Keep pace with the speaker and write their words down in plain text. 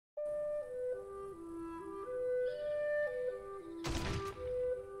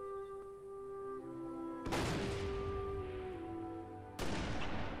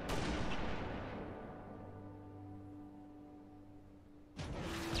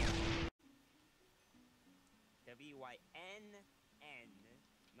W-Y-N-N,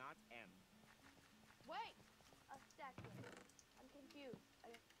 not M. Wait a second. I'm confused.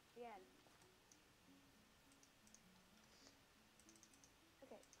 Again.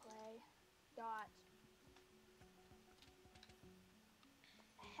 Okay, play. Dot.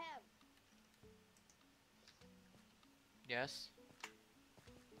 Hem. Yes.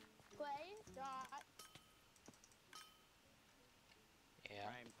 Play. Dot. Yeah.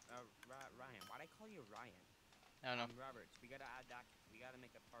 Ryan, why'd I call you Ryan? I don't know. Roberts, we gotta add that. We gotta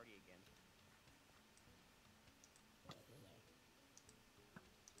make a party again.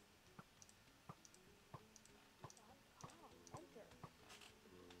 Enter.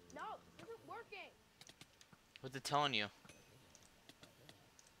 No, this isn't working. What's it telling you?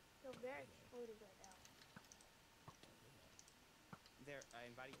 No, very excluded right now. There, I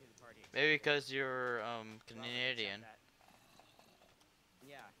invited you to the party. Maybe because you're Robert, Canadian.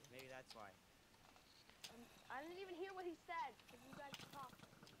 Yeah, maybe that's why. I didn't even hear what he said because you guys talked.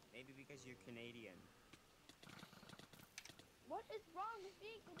 Maybe because you're Canadian. What is wrong with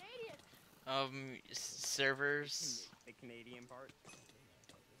being Canadian? Servers. The Canadian part.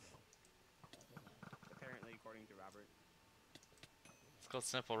 Apparently, according to Robert. It's called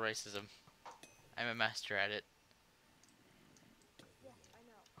simple racism. I'm a master at it. Yes, I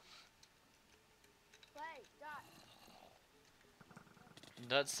know. Play. Dot.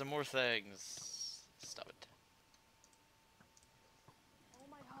 That's some more things. Stop it. Oh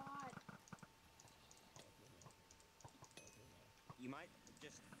my god. You might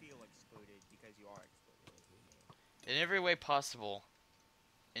just feel excluded because you are excluded. In every way possible.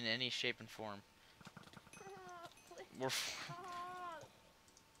 In any shape and form. We're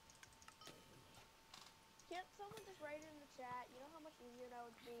Can't someone just write it in the chat? You know how much easier that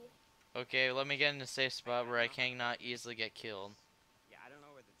would be? okay, let me get in a safe spot where I cannot easily get killed. Yeah, I don't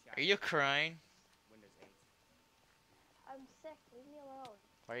know where the chat. Are you crying? Windows 8. I'm sick. Leave me alone.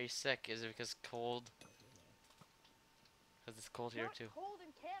 Why are you sick? Is it because cold? Because it's cold here Not too. cold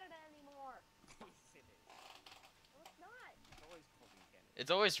in Canada anymore. Yes, it is. No, it's not. It's always cold in Canada.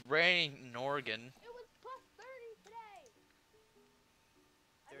 It's always raining in Oregon. It was plus 30 today.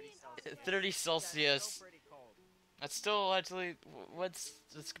 30 Celsius. Today. 30 That's Celsius. still pretty cold. That's still actually. Let's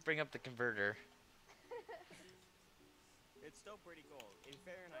bring up the converter. It's still pretty cold. In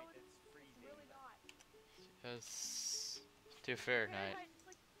Fahrenheit, No, it's freezing. It's really not. It's to Fahrenheit. It's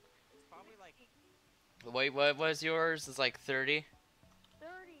like It's probably like Wait, what was yours? It's like 30. 30.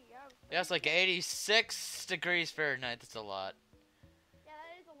 Yeah, Yeah, it's like 86 degrees Fahrenheit. That's a lot. Yeah,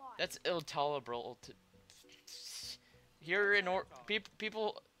 that is a lot. That's intolerable. Here in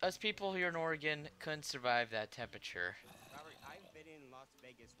us people here in Oregon couldn't survive that temperature. Robert, I've been in Las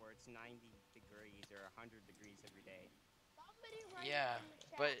Vegas where it's 90 degrees or 100 degrees every day. Somebody write Yeah, in the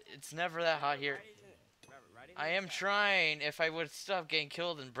chat. but it's never that hot here. Robert, write it in I the am chat. trying. If I would stop getting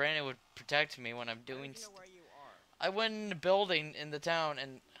killed, and Brandon would protect me when I'm doing. I don't know where you are. I went in the building in the town,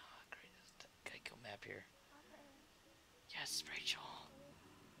 and oh, great, there's a Geico map here. Yes, Rachel.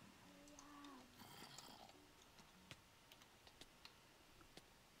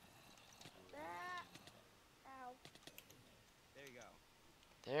 Ah. Ow. There you go.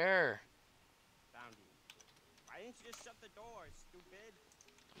 There. Found you. Why didn't you just shut the door, stupid?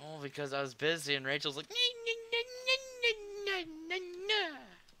 Oh, because I was busy, and Rachel's like.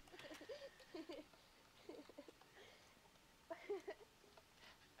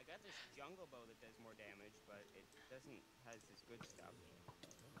 I got this jungle bow that does more damage, but it doesn't has this good stuff.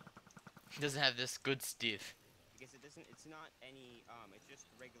 Doesn't have this good stuff. Because it doesn't. It's not any. It's just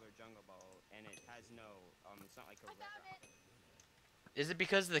a regular jungle bow, and it has no. It's not like a. I found it. Is it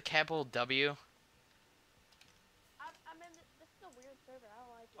because of the capital W? I'm in. This is a weird server. I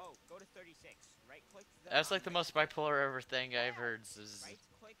don't like it. Oh, go to 36. Right click the. That's like the most bipolar ever thing I've heard. Is Right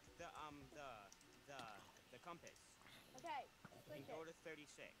click the compass. Okay. Click And go it. to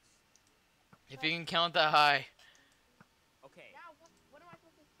 36. if you can count that high. Okay. Now, what am I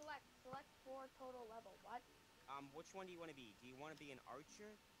supposed to select? Select for total level. What? Which one do you want to be? Do you want to be an archer?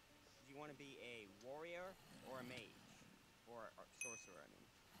 Do you want to be a warrior or a mage? Or a sorcerer, I mean.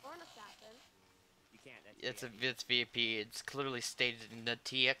 Or an assassin. You can't. That's It's VP. It's clearly stated in the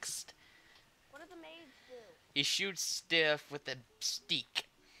text. What does a mage do? He shoots stiff with a stick.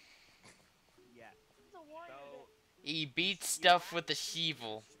 Yeah. What does a warrior So, He beats stuff with a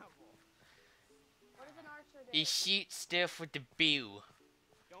shovel. shovel. do? What does an archer do? He shoots stiff with the bow.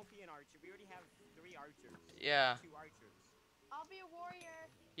 Don't be an archer. We already have 3 archers. Yeah. 2 archers. I'll be a warrior.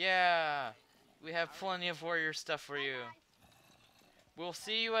 Yeah. We have plenty of warrior stuff for Bye, you. guys. We'll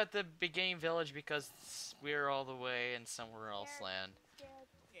see you at the beginning village because we're all the way in somewhere else Scared, land. Scared,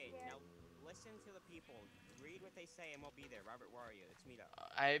 Okay, scared. now listen to the people. Read what they say, and we'll be there. Robert Wario, let's meet up.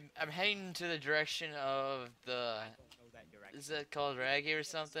 I'm heading to the direction of the. I don't know that direction. Is it called Raggy or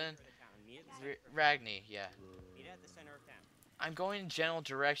something? Meet at the center of town. Ragni, yeah. Meet at the center of town. I'm going in general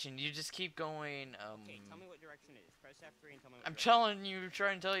direction. You just keep going. Okay, tell me what direction it is. Press F3 and tell me what I'm direction. telling you,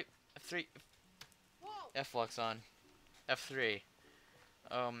 trying to tell you. F3. Whoa! F-Flux on. F3.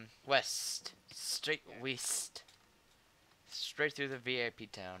 West. Straight west. Straight through the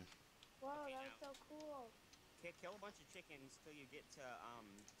VIP town. Whoa, Okay, that was so cool. Kill a bunch of chickens till you get to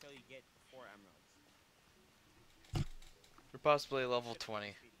 4 emeralds. Or possibly level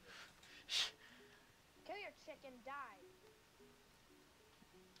 20. Kill your chicken, die.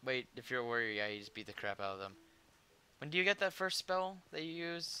 Wait, if you're a warrior, yeah, you just beat the crap out of them. When do you get that first spell that you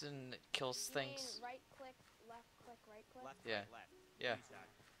use and it kills You things? mean right click, left click, right click? Left, Yeah. right, left. Yeah. Use that.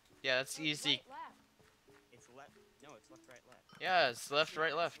 Yeah, that's No, it's easy. Right, left. It's left. No, it's left, right, left. Yeah, it's left,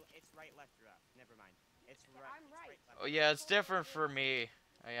 right, left. It's right, left, left. Never mind. It's Yeah, right. I'm it's right. left. Oh yeah, it's different for me.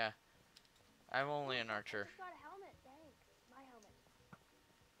 Oh yeah. I'm only an I archer. just got a helmet, thanks. My helmet.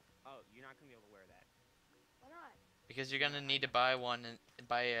 Oh, you're not gonna be able to wear that. Why not? Because you're gonna need to buy one and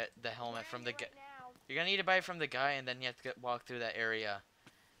buy the helmet from the guy. Right now. You're gonna need to buy it from the guy, and then you have to walk through that area.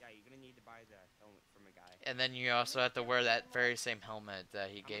 Yeah, you're gonna need to buy the helmet from a guy. And then you also have to wear that very same helmet that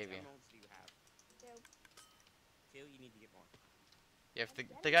he How gave much you. emeralds do you have? Two. 2. You need to get more. Yeah, if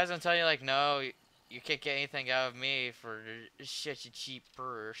the guy's gonna tell you like, no, you can't get anything out of me for such a cheap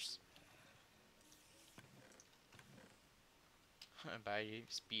purse. Buy you,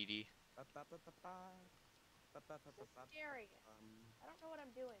 Speedy. Scary. I don't know what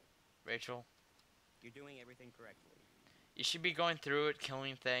I'm doing. Rachel, You're doing everything correctly. you should be going through it,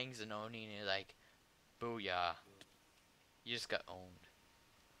 killing things, and owning it like, booyah. You just got owned.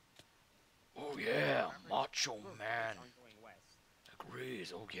 Oh yeah, macho man. On going west.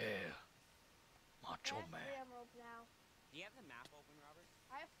 Agrees, oh yeah. Macho I have 3 man. emeralds now. Do you have the map open, Robert?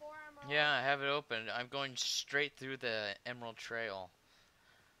 I have 4 emeralds. Yeah, I have it open. I'm going straight through the Emerald Trail.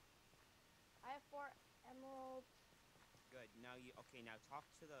 I have 4 emeralds. Good. Now now talk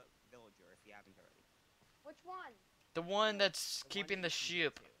to the villager if you haven't already. Which one? The one that's The one keeping that the you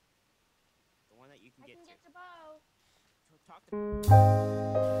can sheep. get to. The one that you can I get can to. get to bow. So talk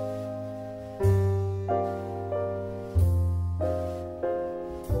to